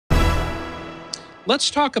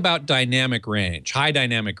Let's talk about dynamic range, high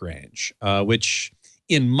dynamic range, which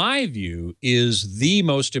in my view is the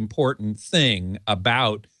most important thing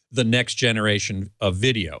about the next generation of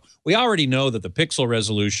video. We already know that the pixel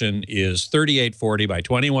resolution is 3840 by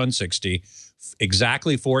 2160,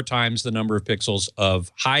 exactly 4 times the number of pixels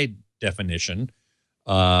of high definition.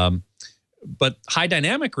 But high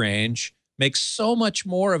dynamic range makes so much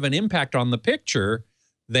more of an impact on the picture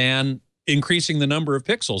than increasing the number of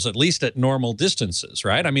pixels, at least at normal distances,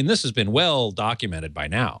 right? I mean, this has been well documented by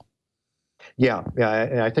now. Yeah,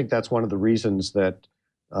 and I think that's one of the reasons that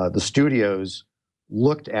the studios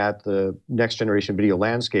looked at the next generation video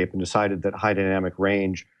landscape and decided that high dynamic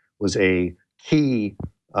range was a key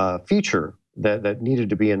feature that needed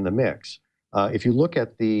to be in the mix. If you look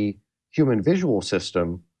at the human visual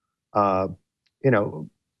system, you know,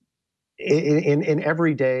 in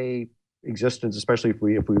everyday existence, especially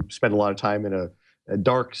if we spend a lot of time in a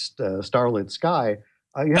dark starlit sky,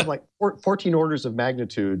 you have like 14 orders of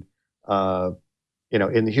magnitude, you know,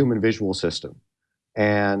 in the human visual system,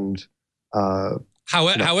 and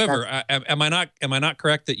however, am I not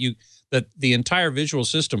correct that the entire visual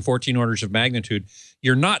system, 14 orders of magnitude,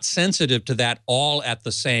 you're not sensitive to that all at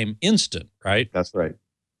the same instant, right? That's right.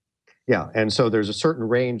 Yeah, and so there's a certain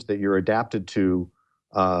range that you're adapted to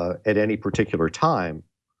at any particular time.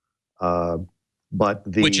 But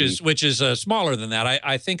which is smaller than that.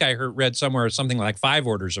 I think I read somewhere something like 5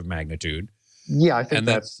 orders of magnitude. Yeah, I think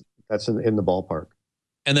that's in the ballpark.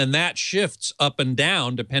 And then that shifts up and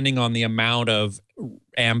down depending on the amount of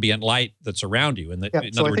ambient light that's around you. And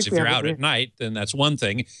in other words, if you're out at night, then that's one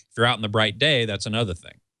thing. If you're out in the bright day, that's another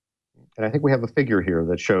thing. And I think we have a figure here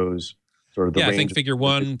that shows sort of the range. I think figure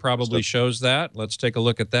 1 probably shows that. Let's take a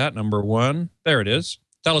look at that. Number 1. There it is.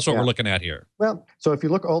 Tell us what we're looking at here. Well, so if you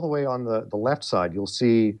look all the way on the left side, you'll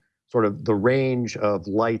see sort of the range of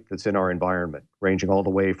light that's in our environment, ranging all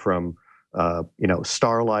the way from, you know,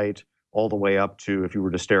 starlight all the way up to if you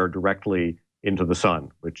were to stare directly into the sun,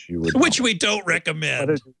 which you would... Which we don't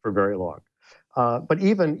recommend. For very long. But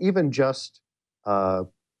even just,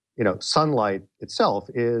 you know, sunlight itself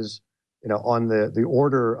is, you know, on the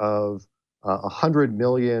order of 100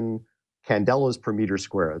 million candelas per meter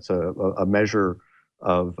square. It's a measure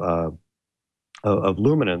of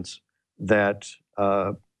luminance that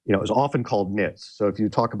you know, is often called nits. So if you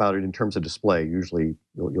talk about it in terms of display, usually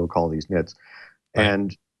you'll call these nits. Right.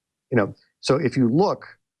 And you know, so if you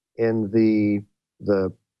look in the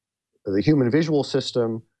human visual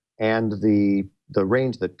system and the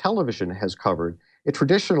range that television has covered, it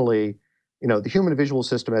traditionally, you know, the human visual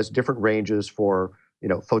system has different ranges for, you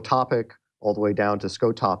know, photopic all the way down to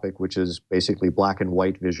scotopic, which is basically black and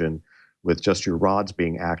white vision with just your rods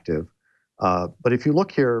being active. But if you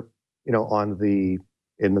look here, you know,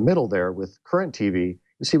 in the middle there with current TV,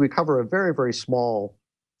 you see we cover a very, very small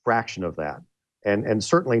fraction of that. And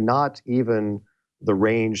certainly not even the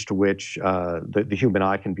range to which the human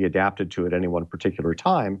eye can be adapted to at any one particular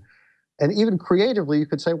time. And even creatively, you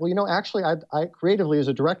could say, well, you know, actually, I creatively as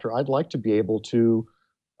a director, I'd like to be able to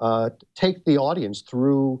take the audience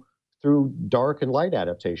through dark and light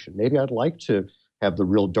adaptation. Maybe I'd like to have the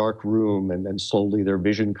real dark room, and then slowly their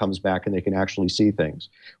vision comes back and they can actually see things,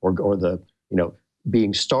 or the, you know,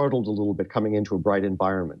 being startled a little bit coming into a bright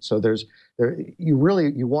environment. So you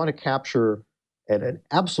want to capture at an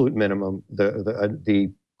absolute minimum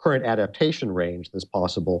the current adaptation range that's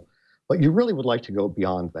possible, but you really would like to go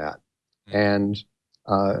beyond that. And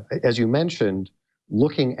as you mentioned,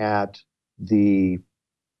 looking at the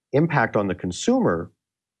impact on the consumer,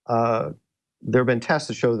 there have been tests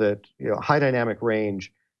that show that, you know, high dynamic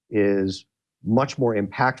range is much more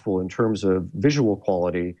impactful in terms of visual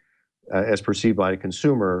quality as perceived by a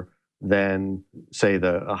consumer than, say,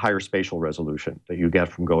 a higher spatial resolution that you get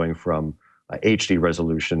from going from HD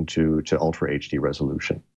resolution to Ultra HD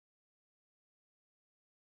resolution.